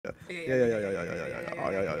Can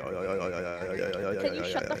you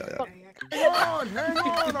shut the fuck? Hang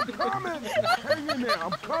on, I'm coming. Hang in there,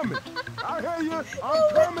 I'm coming. I hear you, I'm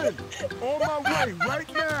coming. On my way,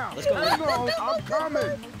 right now. Let's go. Hang on, I'm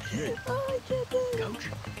coming. Oh, I can't do it. Coach,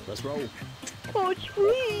 let's roll. Coach,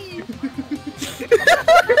 please.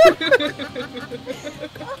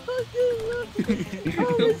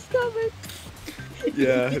 Oh, my stomach.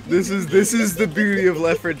 Yeah, this is the beauty of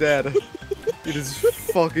Left 4 Dead. It is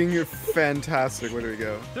fucking fantastic. Where do we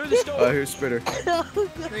go? Through the store. Oh, here's Spitter. No, No,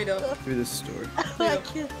 you don't. Through this store. I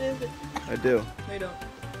can't do it. I do. No, you don't.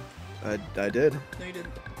 I did. No, you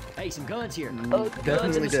didn't. Hey, some guns here. Oh, Guns in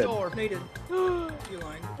Definitely the did. store. No, you didn't. You're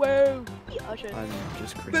lying. Whoa. Oh, shit. I'm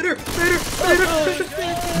just crazy. Better.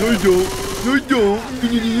 No, you don't. No, you don't.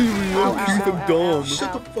 Ow, I'm Keith, ow, I'm ow, dumb.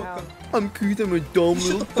 Shut the ow, fuck ow. up. I'm Keith, I'm a dumb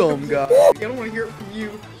little dumb guy. I don't want to hear it from you.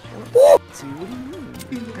 See, what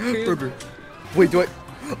do you mean? Burger. Wait, do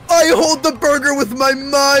I hold the burger with my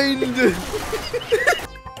mind!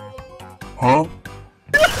 Huh?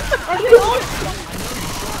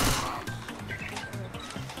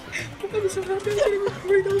 I'm so happy I'm getting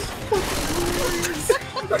recording those fucking words. I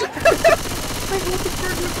hold the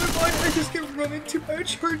bird with my mind and I just get run into by a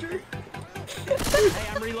charger. Hey,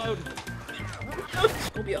 I'm reloading.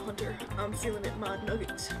 I'll be a hunter. I'm feeling it, my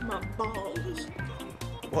nuggets, my balls.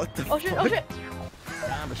 What the Oh, shit. fuck? Oh, shit.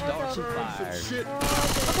 Time to start some fires. Shit.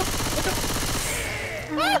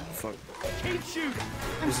 Fuck. Keep shooting.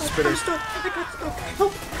 This is Spitter. I got stuck.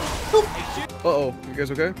 Help. Help. Uh-oh. You guys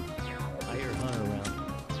okay? I hear a hunter around.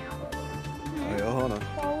 Oh, yeah, Hana.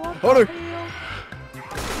 Oh, Hunter!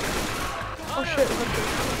 oh, shit.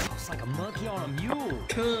 It's like a monkey on a mule.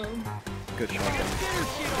 Come. Good shot. Get her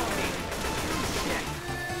shit on me.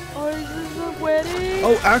 Oh, is this a wedding?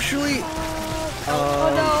 Oh, actually, Oh,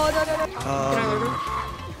 no.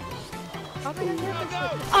 How can I get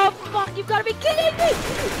this? Oh, fuck. You've got to be kidding me.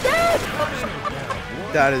 Dad!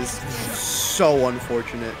 that is so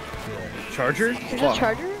unfortunate. Charger? There's a Fuck.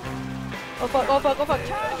 charger? Oh, fuck. Oh, fuck. Oh, fuck.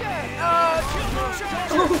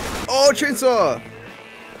 Oh, chainsaw!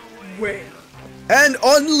 Wait. And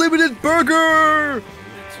unlimited burger!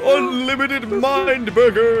 Unlimited mind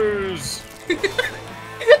burgers!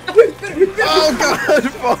 Oh god!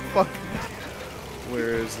 Fuck, fuck.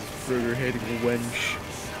 Where is this burger hating wench?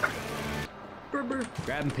 Burber.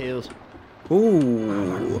 Grabbing pills. Ooh.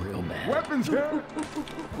 Real bad. Weapons here.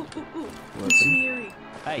 Incendiary.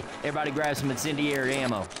 Hey, everybody grab some incendiary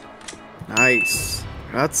ammo. Nice.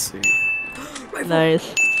 Let's see. Rifle.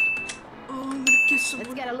 Nice. Oh, I'm gonna kiss someone.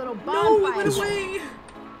 Let's get a little No, it bonfire. went away.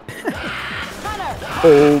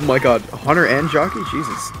 Oh my god. Hunter and Jockey?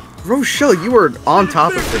 Jesus. Rochelle, you were on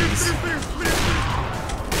top of things.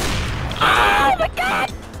 Oh, my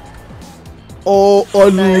God. Oh,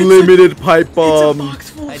 unlimited pipe bomb.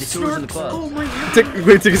 Box full Hey, of the tour's in the snarks. club. Oh my god. Take a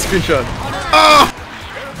screenshot.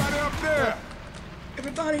 Everybody up there.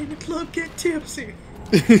 Everybody in the club get tipsy.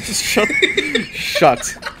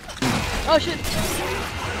 Shut. Oh, shit.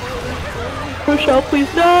 Rochelle,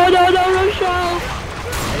 please. No, Rochelle.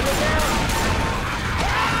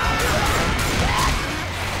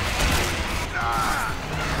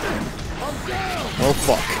 Oh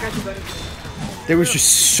fuck. I got you, buddy. There was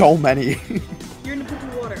just so many. You're in the poopy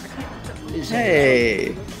water. I can't.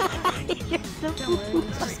 Hey.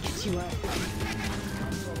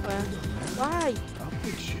 Why?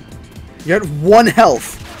 You had 1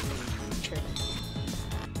 health.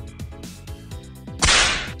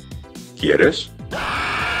 ¿Quieres?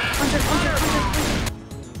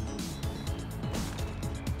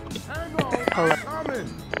 Coming.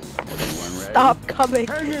 Stop coming.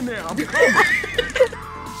 Hang in there, I'm coming.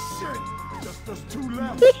 Shit. Just us two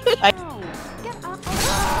left. I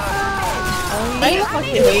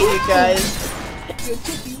fucking hate you guys.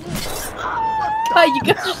 Oh, you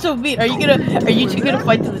guys are so mean. Are you two gonna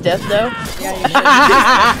fight to the death now?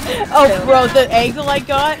 Yeah, oh, bro, the angle I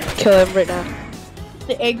got. Kill him right now.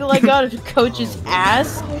 The angle I got of Coach's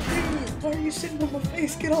ass. Why are you sitting on my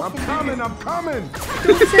face? Get off I'm of me. coming, I'm coming.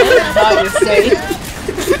 Now you're safe.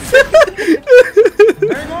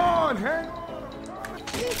 Hang on, hang on.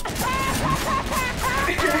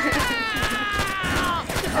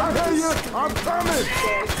 I hear you, I'm coming.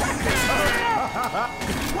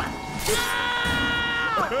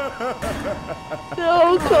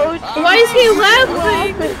 No, Coach. Why is he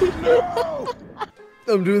laughing?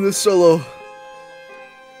 I'm doing this solo.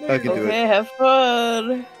 I can do Okay, it. have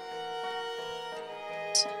fun.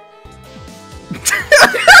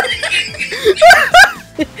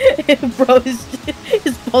 Bro,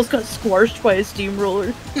 his balls got squashed by a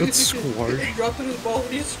steamroller. Got squashed. He dropped in his ball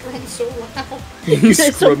and he strummed so loud. He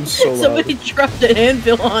scrummed so loud. Somebody dropped an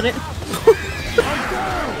anvil on it.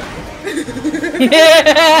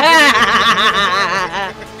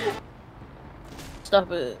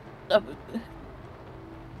 Stop it. Stop it.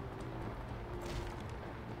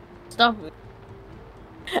 Stop it.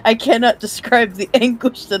 I cannot describe the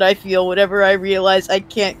anguish that I feel whenever I realize I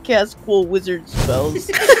can't cast cool wizard spells.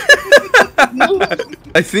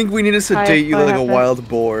 I think we need to sedate you like a wild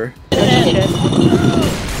boar. Shit.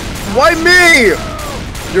 Why me?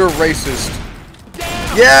 You're a racist.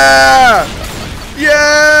 Yeah!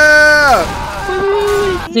 Yeah!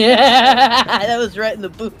 Yeah, that was right in the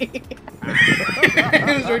booty. It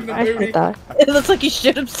was right in the booty. It looks like he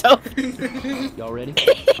shit himself. Y'all ready?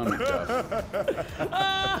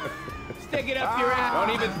 Stick it up your ass.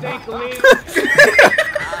 Don't even think, Lee.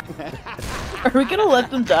 Are we gonna let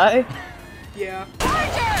them die? Yeah.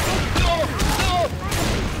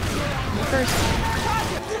 First.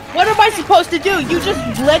 What am I supposed to do? You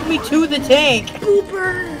just led me to the tank.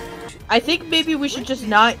 Pooper! I think maybe we should just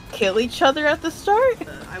not kill each other at the start.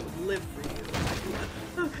 I would live for you.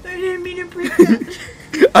 Oh, I didn't mean to break that.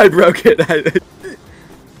 I broke it.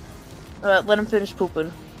 Let him finish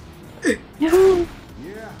pooping. Yeah.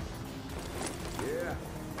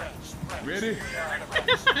 Ready?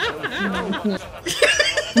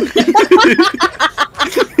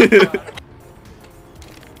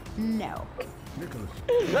 No.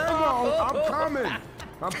 I'm coming.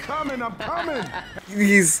 I'm coming. I'm coming.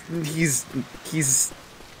 He's a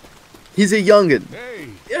youngin. Hey.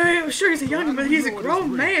 I'm sure he's a young, but he's a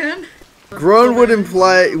grown man. Grown would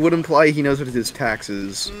imply he knows what his tax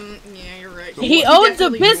is. Yeah, you're right. He owns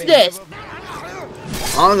a business.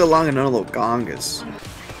 Anga longa nolo gongas.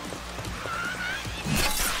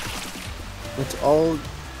 Let's all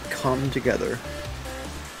come together.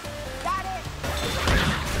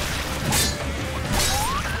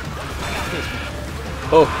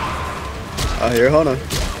 Oh, I hear Hana.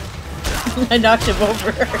 I knocked him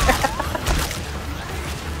over.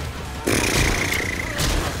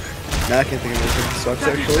 Nah, I can't think of anything that sucks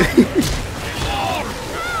actually.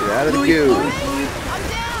 Get out of the goo.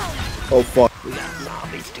 Oh fuck.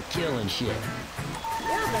 Zombies to kill and shit.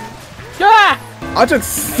 Ah! I took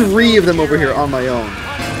 3 of them over here on my own.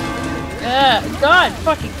 God,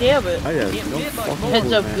 fucking damn it. I had no fucking Heads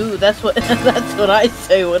clue, up, man. goo. That's what I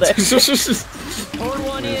say when I. Poured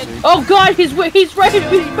one in. Oh God, he's right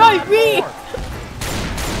behind me.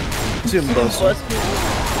 Jim Buster.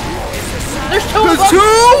 There's 2 of There's them. 2!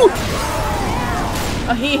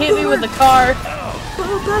 Oh, he hit me with the car.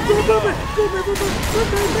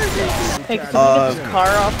 Hey, can someone get this car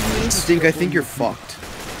off of me? Stink, I think you're fucked.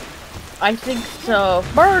 I think so.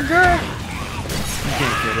 Burger. You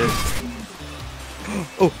can't get it.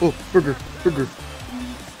 Oh, burger.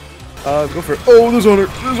 Go for it. Oh, there's a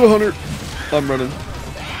hunter. I'm running.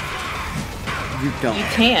 You don't. You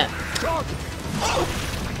can't.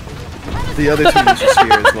 The other team is just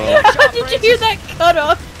here as well. Did you hear that cut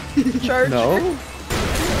off charge? No?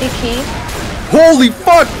 He came. Holy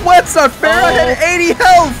fuck! What's not fair? I had 80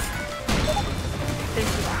 health!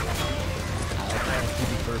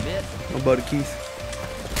 For a bit. How about it, Keith?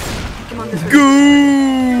 Come on, this way.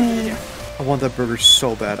 Goo! I want that burger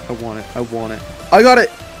so bad. I want it. I got it!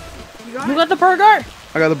 You got You it? got the burger?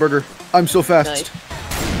 I got the burger. I'm so fast. Nice.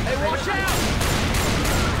 Hey, watch out!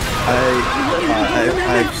 I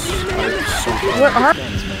have so fast. Where are?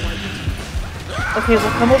 Okay,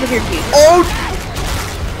 well come over here, Keith. Oh!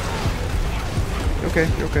 Okay,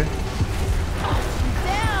 you're okay.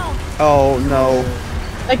 Down. Oh no.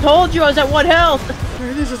 I told you I was at 1 health.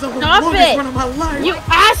 This is the Stop longest it! run of my life. You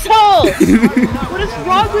asshole! What is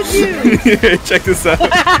wrong with you? Check this out.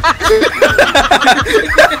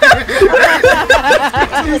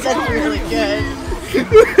 That's really good.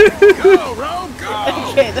 Go, Ro, go.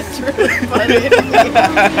 Okay, that's really funny.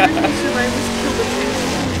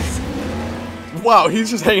 Wow, he's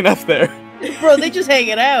just hanging up there. Bro, they just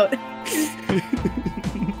hanging out. I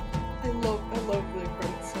love the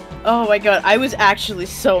credits. Oh my god, I was actually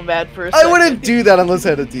so mad for a I second. wouldn't do that unless I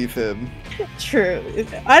had a defib. True.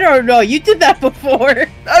 I don't know, you did that before.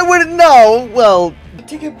 I wouldn't know. Well,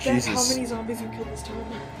 Take a bet how Jesus. many zombies you killed this time.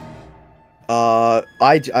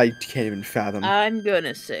 I can't even fathom. I'm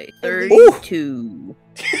gonna say Ooh. 32.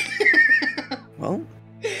 Well,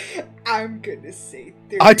 I'm gonna say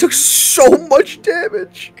 30. I took so much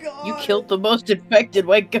damage. God. You killed the most infected,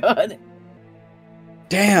 my god.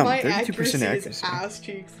 Damn, My 32% accuracy is accuracy. ass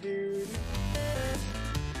cheeks, dude.